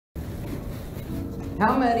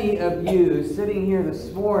How many of you sitting here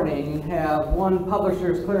this morning have won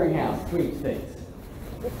Publishers Clearinghouse sweepstakes?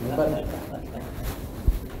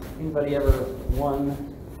 Anybody ever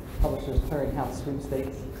won Publishers Clearinghouse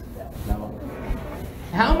sweepstakes? No.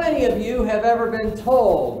 How many of you have ever been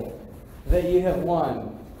told that you have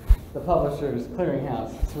won the Publishers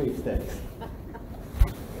Clearinghouse sweepstakes?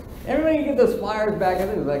 Everybody get those flyers back, I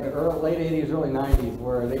think it was like late 80s, early 90s,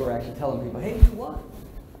 where they were actually telling people, hey, you won.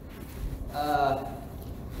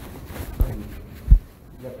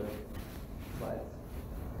 You got the slides.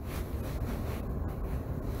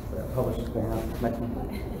 Publishers Clearinghouse, next one.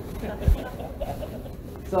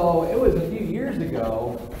 So it was a few years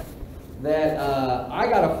ago that I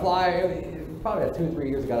got a flyer, probably about 2 or 3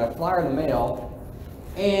 years ago, I got a flyer in the mail,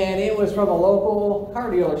 and it was from a local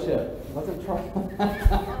car dealership. Wasn't Troy?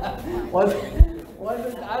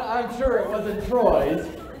 I'm sure it wasn't Troy's.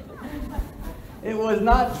 It was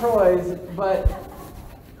not Troy's, but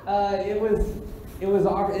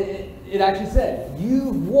it actually said,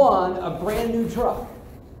 "You've won a brand new truck."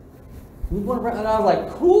 And I was like,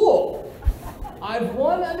 "Cool! I've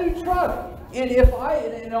won a new truck." And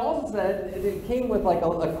it also said it came with like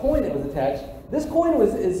a coin that was attached. This coin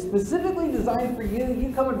is specifically designed for you.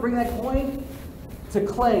 You come and bring that coin to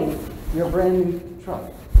claim your brand new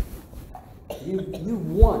truck.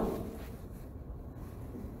 You've won.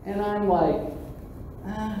 And I'm like,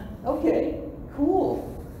 okay, cool.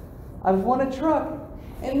 I've won a truck.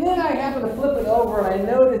 And then I happened to flip it over and I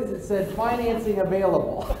noticed it said financing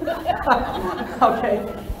available. Okay,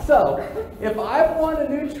 so if I've won a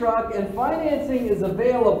new truck and financing is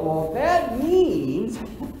available, that means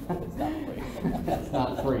it's not free. It's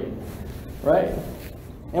not free, right?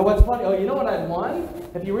 And what's funny? Oh, you know what I won?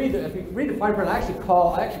 If you read the fine print, I actually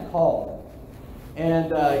called, and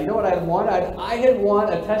you know what I had won? I had won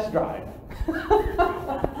a test drive.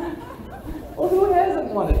 Well, who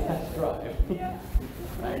hasn't won a test drive? Yeah.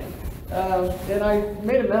 Right. And I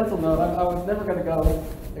made a mental note. I was never going to go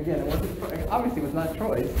again. Obviously, it was not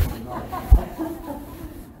Troy's.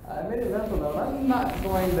 I made a mental note. I'm not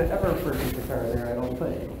going to ever purchase a car there, I don't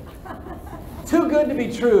think. Too good to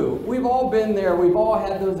be true. We've all been there. We've all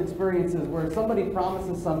had those experiences where somebody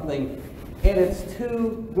promises something and it's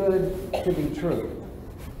too good to be true.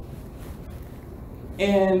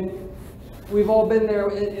 And we've all been there.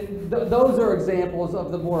 Those are examples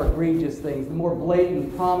of the more egregious things, the more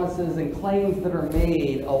blatant promises and claims that are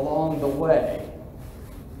made along the way.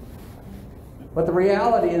 But the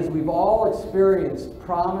reality is we've all experienced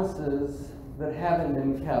promises that haven't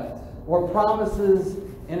been kept, or promises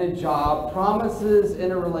in a job, promises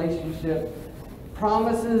in a relationship,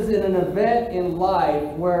 promises in an event in life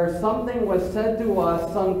where something was said to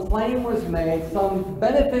us, some claim was made, some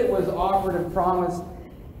benefit was offered and promised,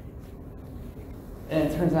 and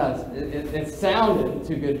it turns out it sounded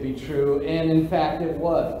too good to be true, and in fact it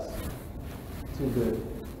was too good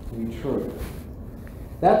to be true.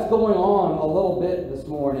 That's going on a little bit this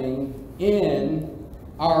morning in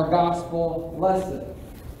our gospel lesson.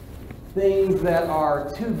 Things that are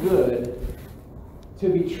too good to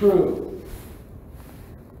be true.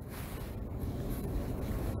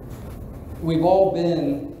 We've all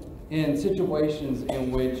been in situations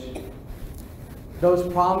in which those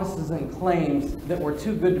promises and claims that were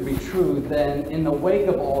too good to be true, then in the wake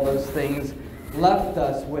of all those things, left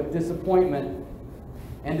us with disappointment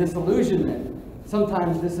and disillusionment,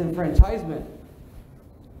 sometimes disenfranchisement.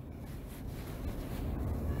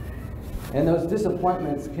 And those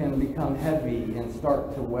disappointments can become heavy and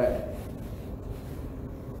start to weigh.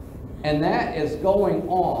 And that is going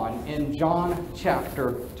on in John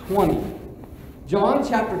chapter 20. John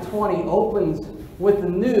chapter 20 opens with the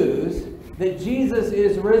news that Jesus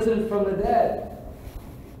is risen from the dead.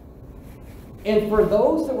 And for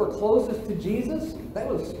those that were closest to Jesus, that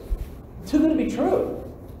was too good to be true.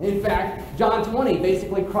 In fact, John 20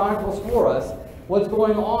 basically chronicles for us what's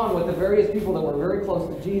going on with the various people that were very close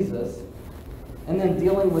to Jesus, and then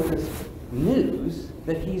dealing with this news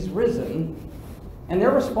that he's risen. And their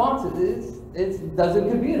response is, it doesn't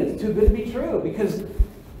compute. It's too good to be true, because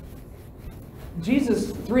Jesus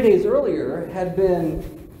 3 days earlier had been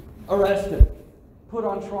arrested, put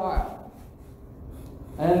on trial,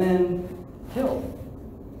 and then killed,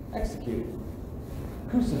 executed,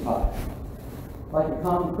 crucified like a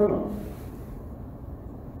common criminal.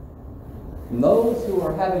 And those who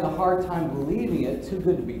are having a hard time believing it too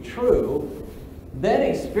good to be true then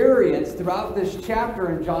experience throughout this chapter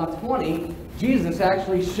in John 20 Jesus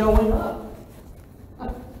actually showing up.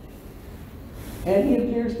 And he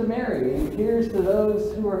appears to Mary, he appears to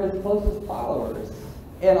those who are his closest followers.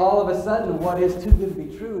 And all of a sudden, what is too good to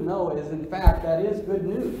be true, no, is in fact, that is good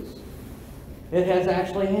news. It has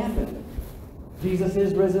actually happened. Jesus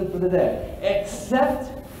is risen from the dead. Except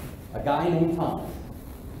a guy named Thomas.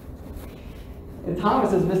 And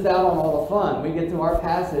Thomas has missed out on all the fun. We get to our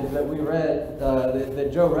passage that we read,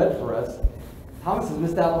 that Joe read for us. Thomas has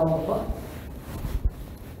missed out on all the fun.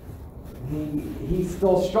 He's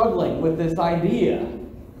still struggling with this idea.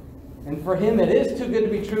 And for him, it is too good to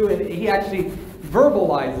be true, and he actually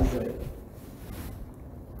verbalizes it.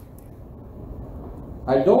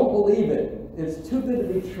 I don't believe it. It's too good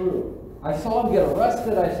to be true. I saw him get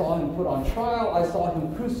arrested. I saw him put on trial. I saw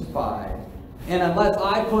him crucified. And unless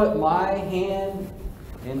I put my hand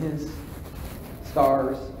in his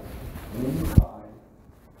scars and in his side,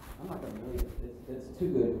 I'm not going to believe it. It's too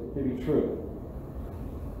good to be true.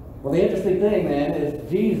 Well, the interesting thing then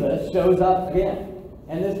is Jesus shows up again.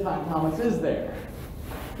 And this time Thomas is there.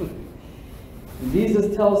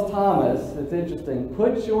 Jesus tells Thomas, it's interesting,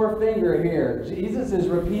 put your finger here. Jesus is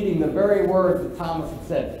repeating the very words that Thomas had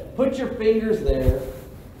said. Put your fingers there.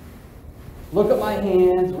 Look at my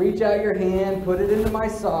hands. Reach out your hand. Put it into my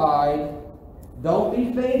side. Don't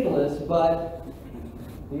be faithless, but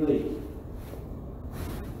believe.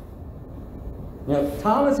 You know,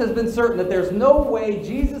 Thomas has been certain that there's no way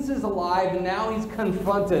Jesus is alive, and now he's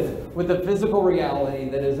confronted with the physical reality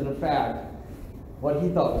that is, in fact, what he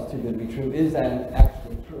thought was too good to be true is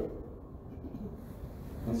actually true.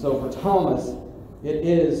 And so for Thomas, it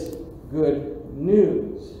is good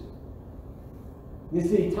news. You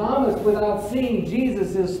see, Thomas, without seeing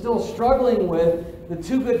Jesus, is still struggling with the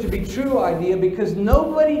too good to be true idea, because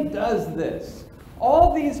nobody does this.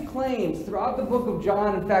 All these claims throughout the book of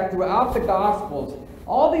John, in fact, throughout the Gospels,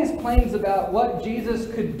 all these claims about what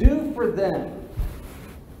Jesus could do for them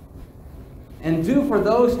and do for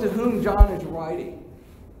those to whom John is writing,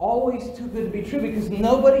 always too good to be true, because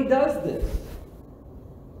nobody does this.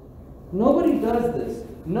 Nobody does this.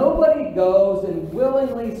 Nobody goes and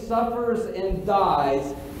willingly suffers and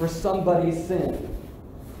dies for somebody's sin.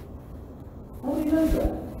 Nobody does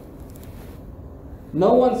that.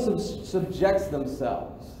 No one subjects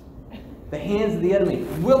themselves, the hands of the enemy,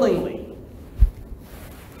 willingly.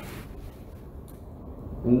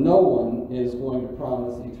 No one is going to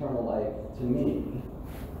promise eternal life to me.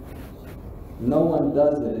 No one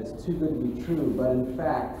does it. It's too good to be true. But in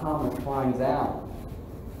fact, Thomas finds out.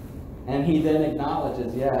 And he then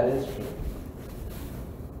acknowledges, yeah, it is true.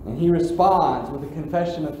 And he responds with a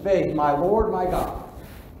confession of faith, my Lord, my God.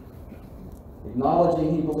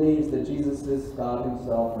 Acknowledging he believes that Jesus is God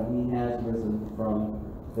himself and he has risen from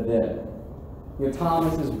the dead. You know,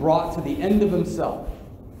 Thomas is brought to the end of himself.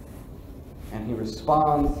 And he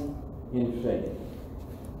responds in faith.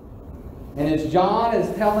 And as John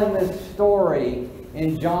is telling this story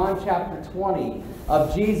in John chapter 20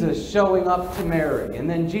 of Jesus showing up to Mary, and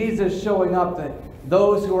then Jesus showing up to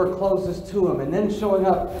those who are closest to him, and then showing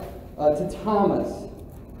up to Thomas,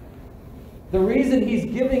 the reason he's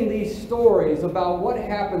giving these stories about what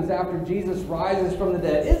happens after Jesus rises from the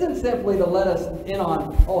dead isn't simply to let us in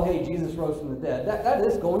on, oh, hey, Jesus rose from the dead. That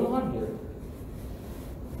is going on here.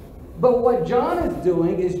 But what John is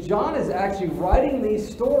doing is John is actually writing these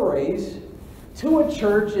stories to a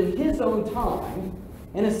church in his own time,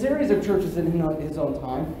 and a series of churches in his own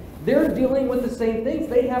time. They're dealing with the same things.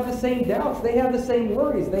 They have the same doubts. They have the same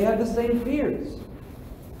worries. They have the same fears.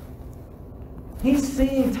 He's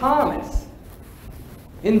seeing Thomas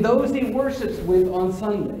in those he worships with on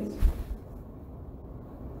Sundays.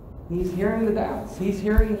 He's hearing the doubts. He's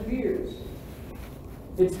hearing the fears.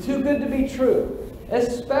 It's too good to be true.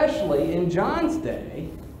 Especially in John's day,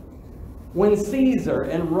 when Caesar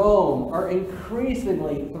and Rome are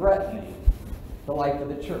increasingly threatening the life of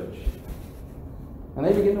the church. And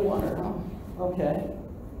they begin to wonder, oh, okay.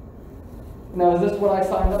 Now, is this what I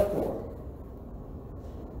signed up for?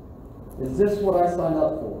 Is this what I signed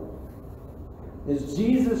up for? Is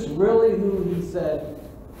Jesus really who he said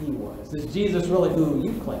he was? Is Jesus really who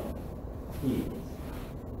you claim he is?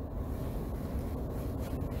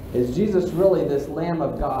 Is Jesus really this Lamb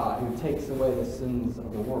of God who takes away the sins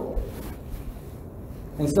of the world?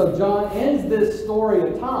 And so John ends this story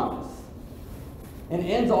of Thomas and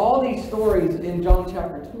ends all these stories in John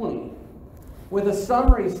chapter 20 with a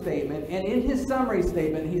summary statement. And in his summary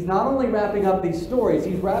statement, he's not only wrapping up these stories,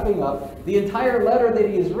 he's wrapping up the entire letter that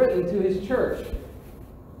he has written to his church.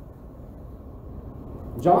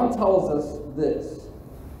 John tells us this,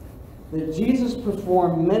 that Jesus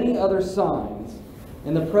performed many other signs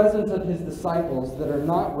in the presence of his disciples that are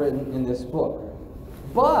not written in this book.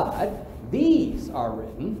 But these are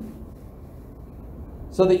written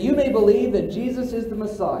so that you may believe that Jesus is the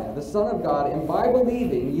Messiah, the Son of God, and by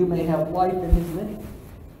believing you may have life in his name.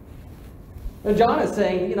 And John is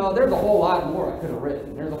saying, you know, there's a whole lot more I could have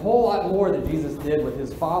written. There's a whole lot more that Jesus did with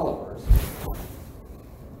his followers.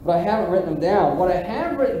 But I haven't written them down. What I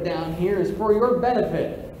have written down here is for your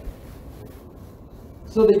benefit,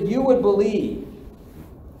 so that you would believe.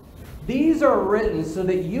 These are written so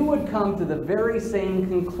that you would come to the very same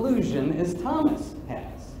conclusion as Thomas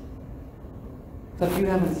has. Except you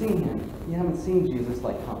haven't seen him. You haven't seen Jesus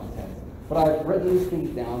like Thomas has. But I've written these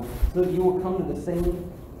things down so that you will come to the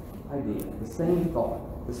same idea, the same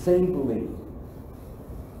thought, the same belief.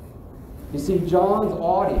 You see, John's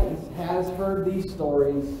audience has heard these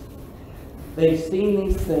stories. They've seen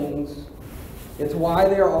these things. It's why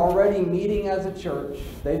they're already meeting as a church.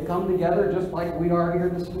 They've come together just like we are here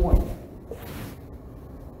this morning.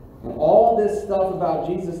 And all this stuff about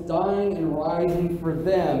Jesus dying and rising for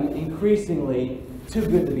them, increasingly too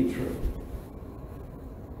good to be true.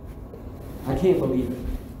 I can't believe it.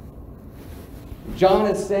 John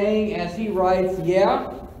is saying as he writes,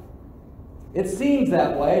 yeah, it seems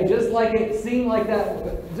that way, just like it seemed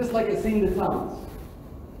to Thomas.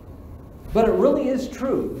 But it really is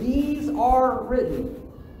true. These are written.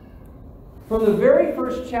 From the very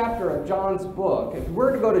first chapter of John's book, if we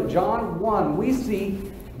were to go to John 1, we see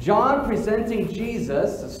John presenting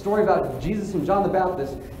Jesus, a story about Jesus and John the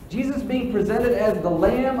Baptist, Jesus being presented as the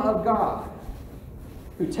Lamb of God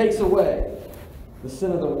who takes away the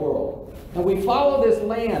sin of the world. And we follow this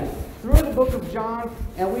Lamb through the book of John,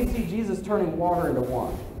 and we see Jesus turning water into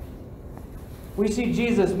wine. We see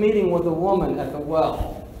Jesus meeting with a woman at the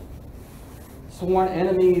well, sworn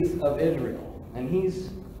enemies of Israel, and he's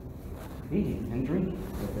eating and drinking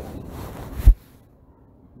with them.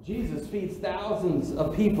 Jesus feeds thousands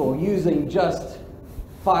of people using just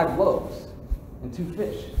 5 loaves and 2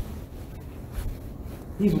 fish.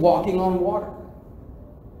 He's walking on water.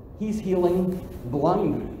 He's healing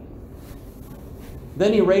blind men.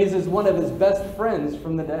 Then he raises one of his best friends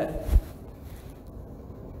from the dead.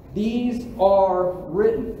 These are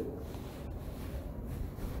written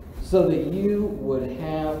so that you would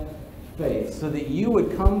have faith, so that you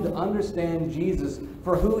would come to understand Jesus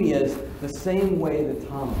for who he is, the same way that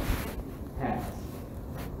Thomas has.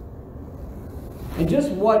 And just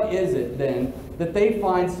what is it then that they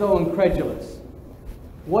find so incredulous?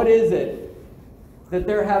 What is it that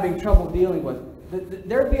they're having trouble dealing with?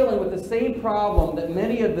 They're dealing with the same problem that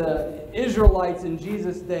many of the Israelites in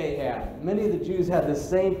Jesus' day had. Many of the Jews had the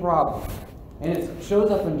same problem. And it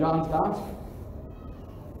shows up in John's Gospel.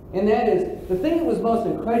 And that is, the thing that was most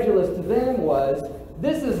incredulous to them was,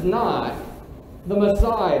 this is not the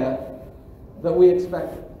Messiah that we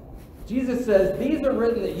expected. Jesus says, these are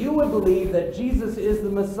written that you would believe that Jesus is the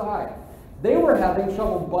Messiah. They were having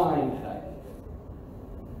trouble buying that idea.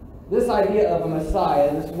 This idea of a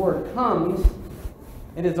Messiah, this word comes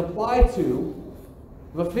and is applied to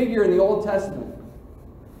a figure in the Old Testament.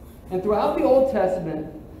 And throughout the Old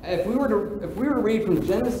Testament, if we were to read from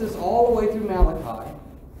Genesis all the way through Malachi,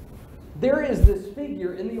 there is this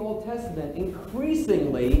figure in the Old Testament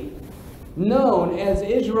increasingly known as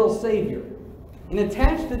Israel's Savior. And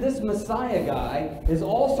attached to this Messiah guy is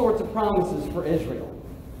all sorts of promises for Israel.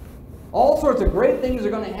 All sorts of great things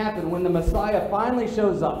are going to happen when the Messiah finally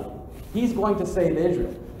shows up. He's going to save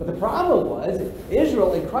Israel. But the problem was,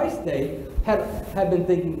 Israel in Christ's day had been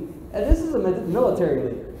thinking, this is a military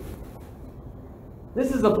leader.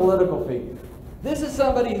 This is a political figure. This is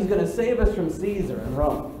somebody who's going to save us from Caesar and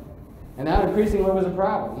Rome. And that increasingly was a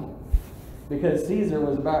problem, because Caesar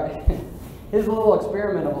was about, his little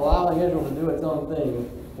experiment of allowing Israel to do its own thing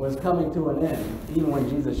was coming to an end, even when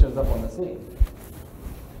Jesus shows up on the scene.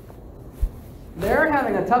 They're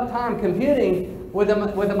having a tough time competing with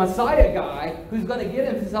a Messiah guy who's going to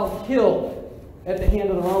get himself killed at the hand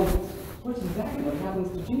of the Romans, which is exactly what happens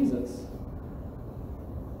to Jesus.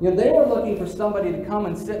 You know, they were looking for somebody to come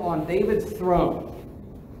and sit on David's throne,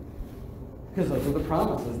 because those were the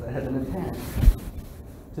promises that had been attached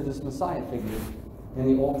to this Messiah figure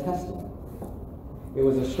in the Old Testament. It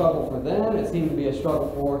was a struggle for them. It seemed to be a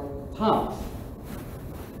struggle for Thomas.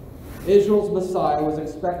 Israel's Messiah was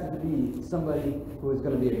expected to be somebody who was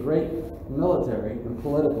going to be a great military and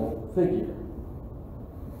political figure.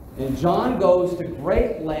 And John goes to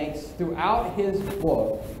great lengths throughout his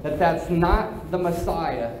book that that's not the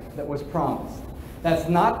Messiah that was promised. That's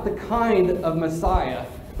not the kind of Messiah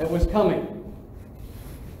that was coming.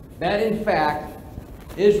 That, in fact,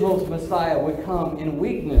 Israel's Messiah would come in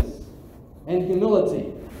weakness and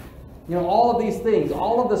humility. You know, all of these things,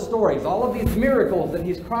 all of the stories, all of these miracles that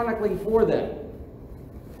he's chronicling for them.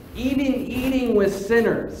 Even eating with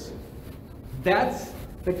sinners. That's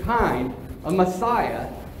the kind of Messiah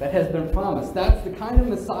that has been promised. That's the kind of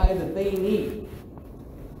Messiah that they need.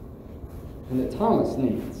 and that Thomas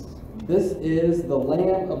needs. This is the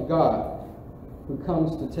Lamb of God who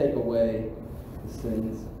comes to take away the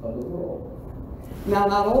sins of the world. Now,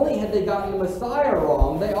 not only had they gotten the Messiah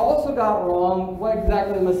wrong, they also got wrong what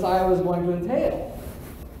exactly the Messiah was going to entail.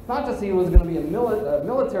 Not just he was going to be a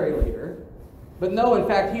military leader, but no, in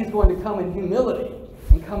fact, he's going to come in humility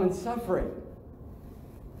and come in suffering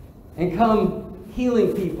and come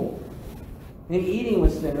healing people and eating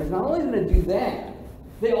with sinners. Not only going to do that,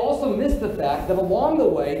 they also missed the fact that along the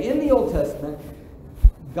way in the Old Testament,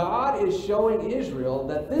 God is showing Israel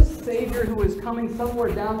that this Savior who is coming somewhere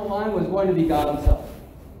down the line was going to be God himself.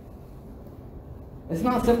 It's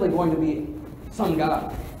not simply going to be some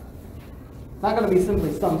God. It's not going to be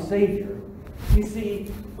simply some Savior. You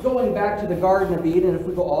see, going back to the Garden of Eden, if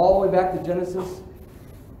we go all the way back to Genesis,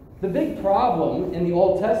 the big problem in the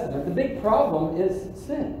Old Testament, the big problem is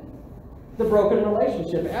sin. The broken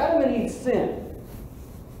relationship. Adam and Eve sinned.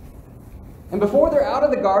 And before they're out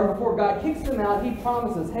of the garden, before God kicks them out, he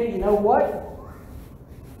promises, hey, you know what?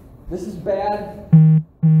 This is bad.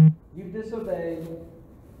 You've disobeyed.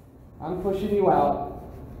 I'm pushing you out.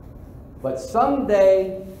 But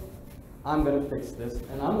someday, I'm going to fix this.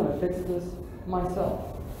 And I'm going to fix this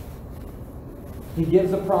myself. He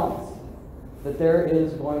gives a promise that there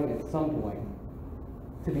is going at some point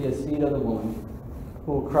to be a seed of the woman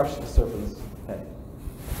who will crush the serpent's head.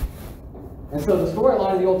 And so the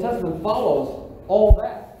storyline of the Old Testament follows all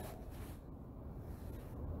that.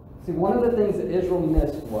 See, one of the things that Israel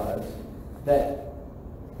missed was that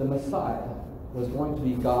the Messiah was going to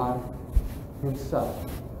be God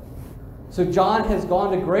himself. So John has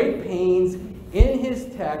gone to great pains in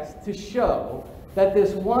his text to show that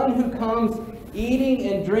this one who comes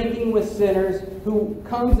eating and drinking with sinners, who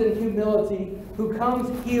comes in humility, who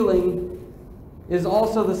comes healing, is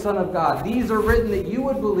also the Son of God. These are written that you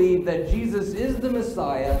would believe that Jesus is the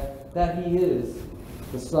Messiah, that he is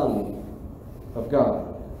the Son of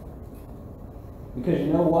God. Because you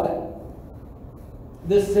know what?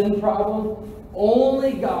 This sin problem,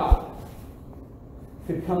 only God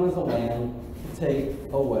could come as a lamb to take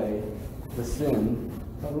away the sin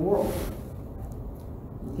of the world.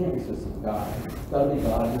 You can't be just God. It's got to be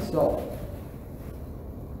God himself.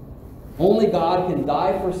 Only God can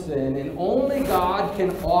die for sin, and only God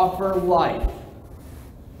can offer life.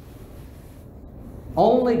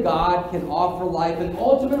 Only God can offer life, and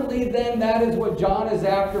ultimately then that is what John is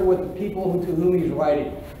after with the people to whom he's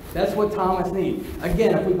writing. That's what Thomas needs.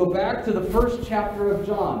 Again, if we go back to the first chapter of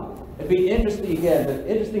John, it'd be interesting, again, the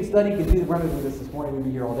interesting study, you can do the remedy with this morning, we'd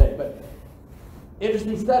be here all day, but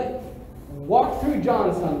interesting study. Walk through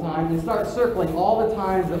John sometime and start circling all the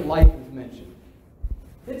times that life is mentioned.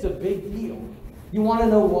 It's a big deal. You want to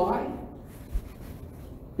know why?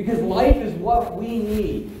 Because life is what we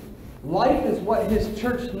need. Life is what his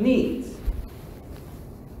church needs.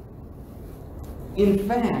 In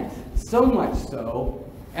fact, so much so,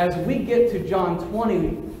 as we get to John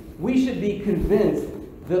 20, we should be convinced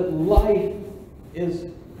that life is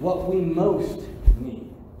what we most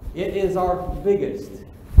need. It is our biggest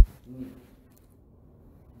need.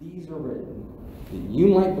 These are written that you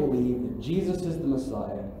might believe that Jesus is the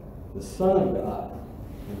Messiah, the Son of God,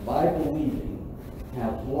 and by believing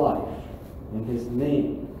have life in his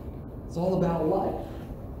name. It's all about life.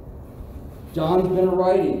 John's been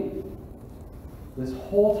writing this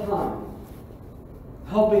whole time,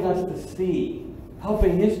 helping us to see,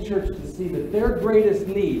 helping his church to see that their greatest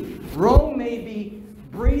need, Rome may be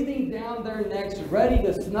breathing down their necks, ready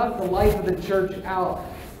to snuff the life of the church out.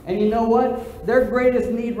 And you know what? Their greatest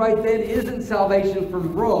need right then isn't salvation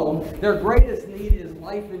from Rome. Their greatest need is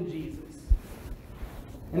life in Jesus.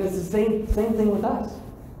 And it's the same thing with us.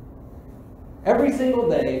 Every single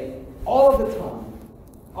day, all of the time,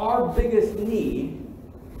 our biggest need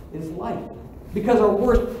is life. Because our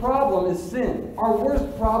worst problem is sin. Our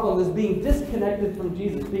worst problem is being disconnected from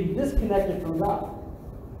Jesus, being disconnected from God.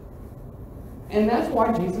 And that's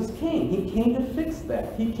why Jesus came. He came to fix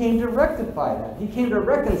that. He came to rectify that. He came to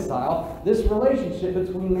reconcile this relationship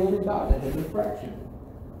between man and God that had been fractured.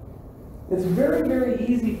 It's very, very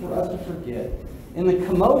easy for us to forget, in the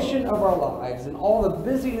commotion of our lives and all the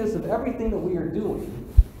busyness of everything that we are doing,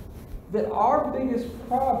 that our biggest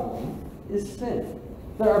problem is sin.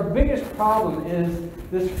 That our biggest problem is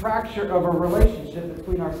this fracture of a relationship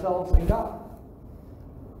between ourselves and God.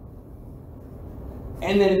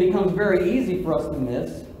 And then it becomes very easy for us to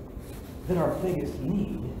miss that our biggest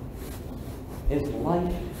need is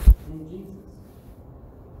life in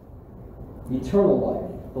Jesus. Eternal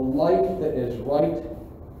life. The life that is right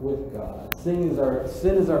with God. Sin is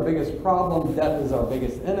our biggest problem. Death is our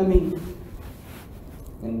biggest enemy.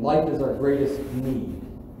 And life is our greatest need.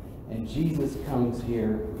 And Jesus comes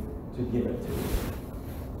here to give it to you.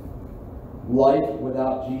 Life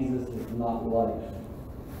without Jesus is not life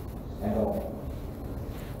at all.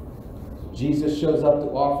 Jesus shows up to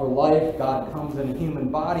offer life. God comes in a human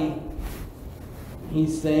body.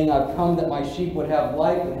 He's saying, I've come that my sheep would have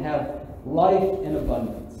life and have life in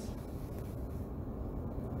abundance.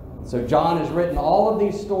 So John has written all of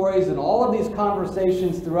these stories and all of these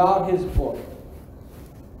conversations throughout his book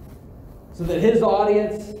so that his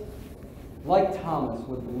audience, like Thomas,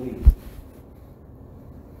 would believe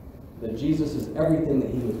that Jesus is everything that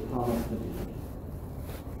he was promised to be.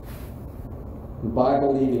 And by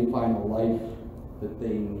believing, find the life that they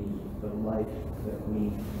need, the life that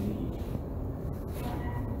we need.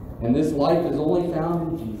 And this life is only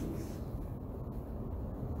found in Jesus.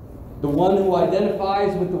 The one who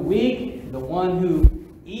identifies with the weak, the one who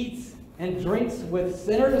eats and drinks with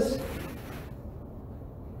sinners,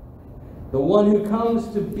 the one who comes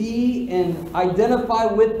to be and identify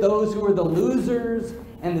with those who are the losers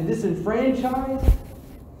and the disenfranchised.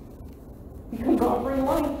 He comes offering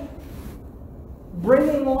life,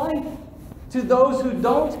 bringing life to those who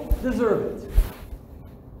don't deserve it.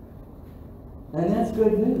 And that's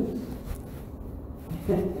good news.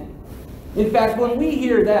 In fact, when we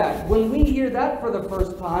hear that for the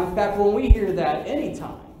first time, in fact, when we hear that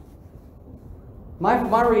anytime,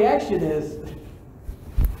 my reaction is,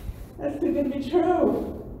 that's too good to be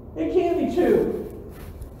true. It can't be true.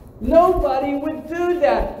 Nobody would do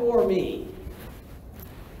that for me.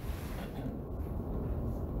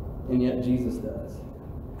 And yet Jesus does.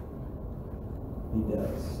 He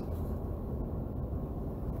does.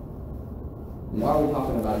 Why are we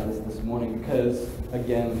talking about this morning? Because,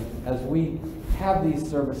 again, as we have these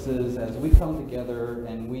services, as we come together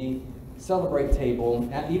and we celebrate Table,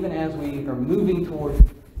 even as we are moving towards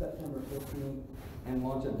September 15th and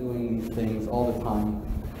launch at doing these things all the time,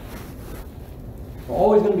 we're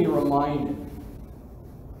always going to be reminded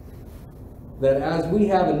that as we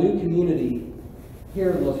have a new community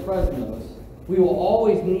here in Los Fresnos, we will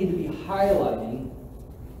always need to be highlighting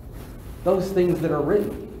those things that are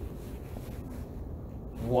written.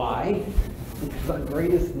 Why? Because our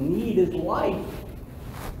greatest need is life.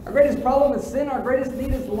 Our greatest problem is sin. Our greatest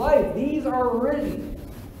need is life. These are written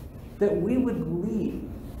that we would believe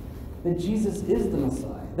that Jesus is the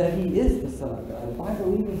Messiah, that he is the Son of God, and by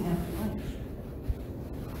believing have life.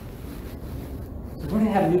 So we're going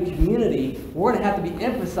to have a new community. We're going to have to be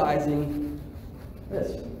emphasizing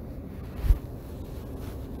this.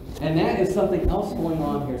 And that is something else going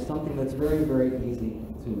on here, something that's very, very easy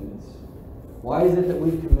to miss. Why is it that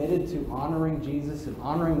we've committed to honoring Jesus and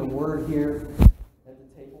honoring the Word here at the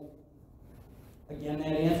table? Again, that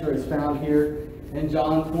answer is found here in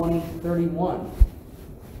John 20:31.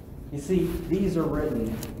 You see, these are written.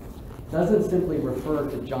 It doesn't simply refer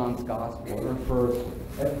to John's Gospel. It refers to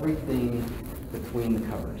everything between the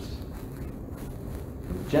covers.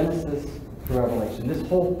 From Genesis to Revelation. This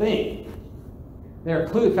whole thing. There are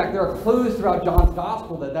clues. In fact, there are clues throughout John's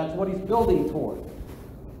Gospel that that's what he's building toward.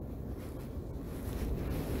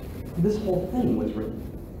 This whole thing was written.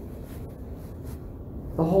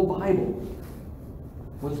 The whole Bible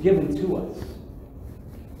was given to us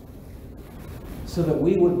so that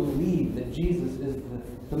we would believe that Jesus is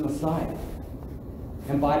the Messiah,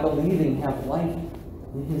 and by believing have life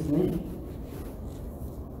in his name.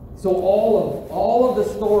 So all of the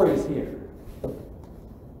stories here,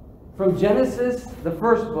 from Genesis, the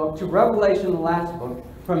first book, to Revelation, the last book,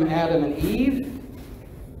 from Adam and Eve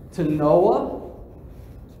to Noah,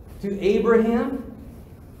 to Abraham,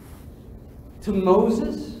 to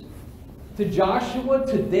Moses, to Joshua,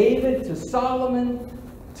 to David, to Solomon,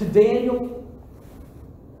 to Daniel.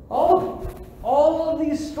 All of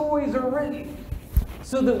these stories are written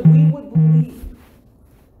so that we would believe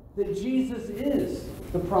that Jesus is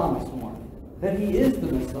the promised one, that he is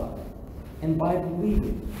the Messiah, and by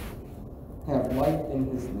believing, have life in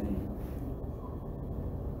his name.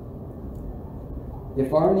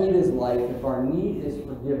 If our need is life, if our need is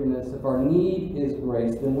forgiveness, if our need is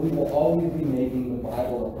grace, then we will always be making the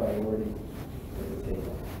Bible a priority at the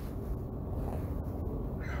table.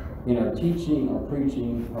 In our teaching, our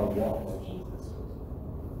preaching, our walk with Jesus.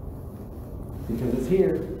 Because it's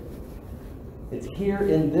here. It's here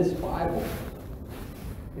in this Bible.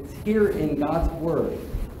 It's here in God's Word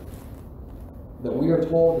that we are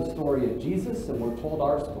told the story of Jesus and we're told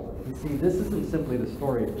our story. You see, this isn't simply the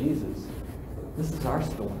story of Jesus. This is our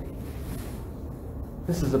story.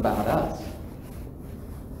 This is about us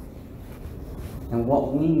and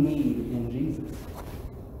what we need in Jesus.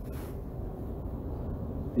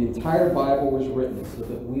 The entire Bible was written so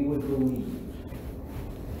that we would believe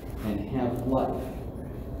and have life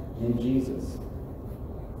in Jesus.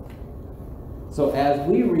 So as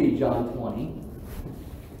we read John 20,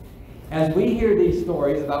 as we hear these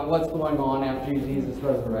stories about what's going on after Jesus'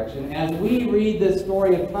 resurrection, as we read this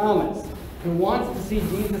story of Thomas, who wants to see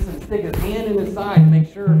Jesus and stick his hand in his side to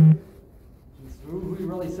make sure he's who he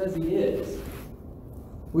really says he is,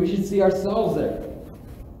 we should see ourselves there.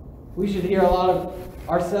 We should hear a lot of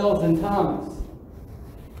ourselves in Thomas.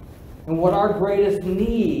 And what our greatest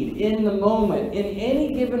need in the moment, in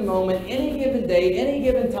any given moment, any given day, any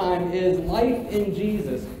given time, is life in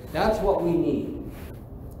Jesus. That's what we need.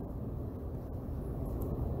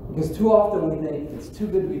 Because too often we think it's too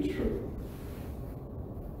good to be true.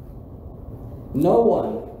 No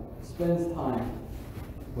one spends time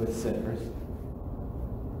with sinners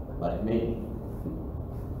like me.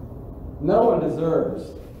 No one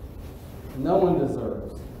deserves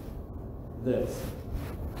this.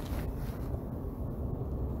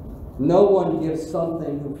 No one gives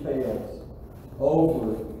something who fails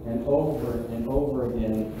over and over and over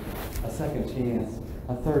again a second chance,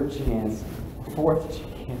 a third chance, a fourth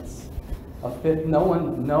chance, a fifth. No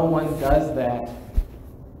one does that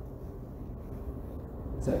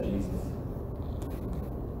except Jesus.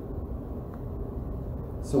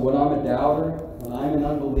 So when I'm a doubter, when I'm in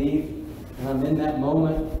unbelief, and I'm in that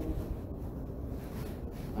moment,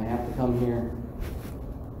 I have to come here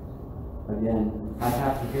again. I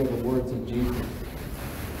have to hear the words of Jesus.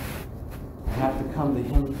 I have to come to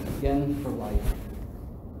him again for life.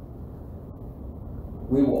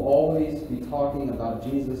 We will always be talking about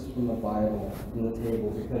Jesus from the Bible in the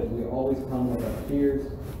table because we always come with our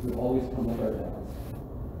fears. We always come with our doubts.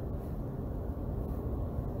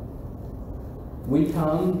 We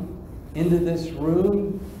come into this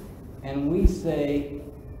room and we say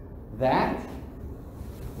that,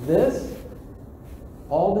 this,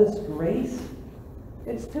 all this grace,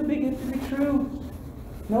 it's too big to be true.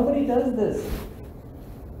 Nobody does this.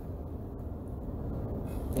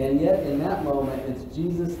 And yet, in that moment, it's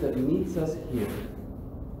Jesus that meets us here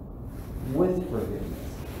with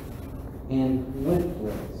forgiveness and with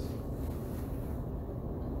grace.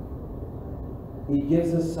 He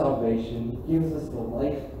gives us salvation. He gives us the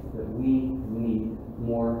life that we need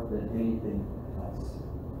more than anything else.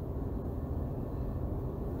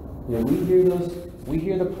 You know, we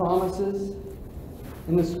hear the promises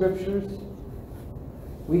in the scriptures.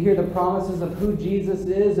 We hear the promises of who Jesus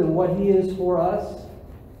is and what he is for us.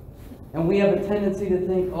 And we have a tendency to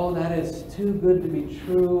think, oh, that is too good to be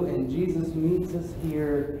true. And Jesus meets us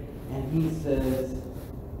here and he says,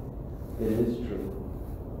 it is true.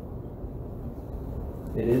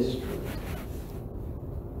 It is true.